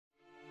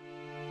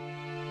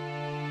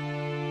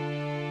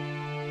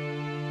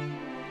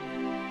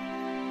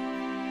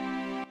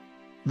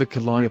The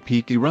Kilauea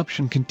Peak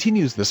eruption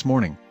continues this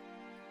morning.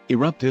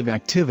 Eruptive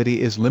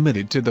activity is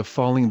limited to the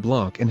falling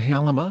block in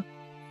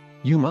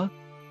Halemaʻumaʻu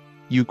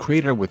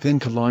crater within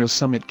Kilauea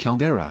summit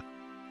caldera.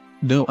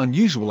 No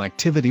unusual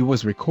activity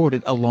was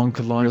recorded along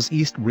Kilauea's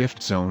East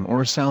Rift Zone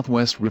or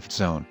Southwest Rift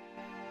Zone.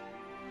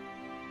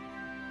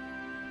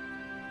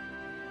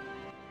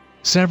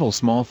 Several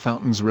small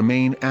fountains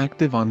remain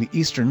active on the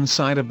eastern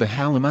side of the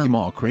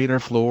Halemaʻumaʻu crater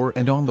floor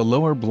and on the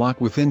lower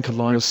block within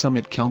Kilauea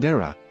summit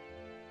caldera.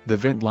 The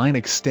vent line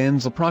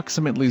extends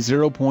approximately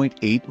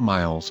 0.8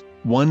 miles,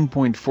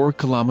 1.4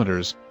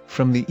 kilometers,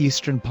 from the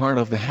eastern part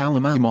of the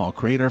Halemaʻumaʻu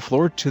crater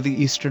floor to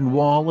the eastern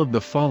wall of the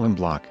fallen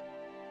block.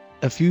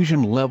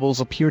 Effusion levels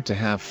appear to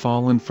have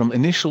fallen from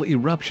initial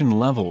eruption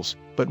levels,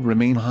 but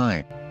remain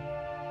high.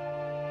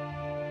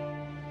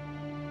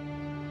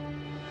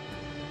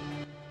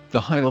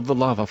 The height of the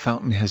lava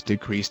fountain has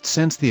decreased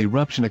since the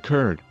eruption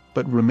occurred,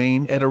 but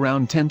remained at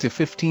around 10 to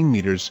 15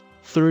 meters,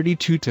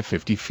 32 to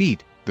 50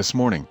 feet, this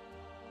morning.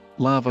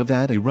 Lava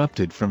that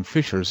erupted from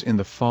fissures in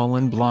the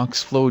fallen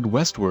blocks flowed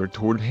westward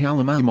toward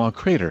Halemaʻumaʻu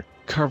crater,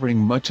 covering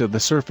much of the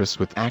surface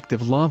with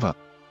active lava.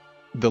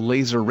 The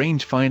laser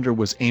rangefinder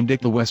was aimed at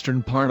the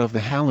western part of the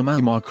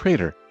Halemaʻumaʻu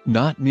crater,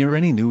 not near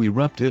any new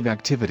eruptive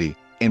activity,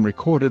 and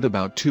recorded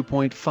about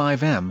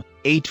 2.5 m,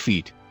 8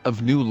 feet,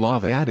 of new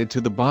lava added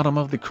to the bottom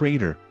of the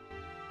crater.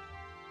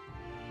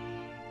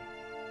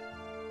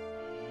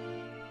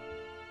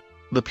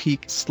 The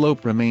peak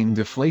slope remained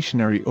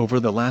deflationary over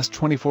the last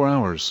 24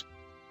 hours.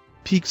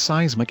 Peak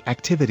seismic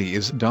activity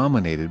is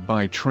dominated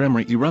by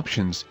tremor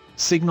eruptions,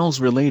 signals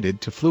related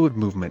to fluid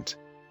movement.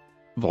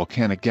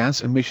 Volcanic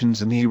gas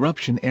emissions in the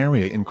eruption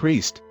area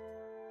increased.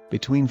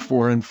 Between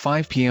 4 and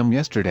 5 p.m.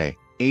 yesterday,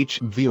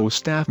 HVO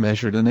staff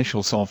measured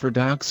initial sulfur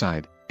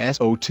dioxide,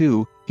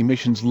 SO2,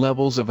 emissions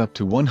levels of up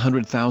to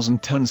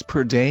 100,000 tons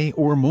per day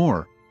or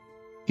more.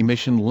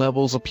 Emission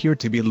levels appear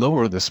to be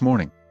lower this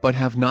morning, but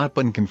have not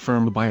been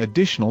confirmed by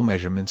additional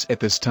measurements at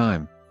this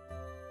time.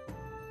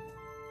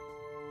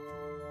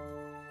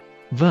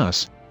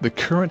 Thus, the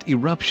current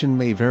eruption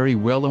may very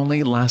well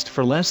only last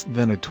for less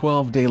than a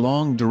 12-day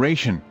long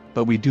duration,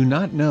 but we do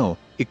not know,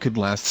 it could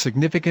last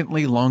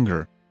significantly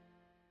longer.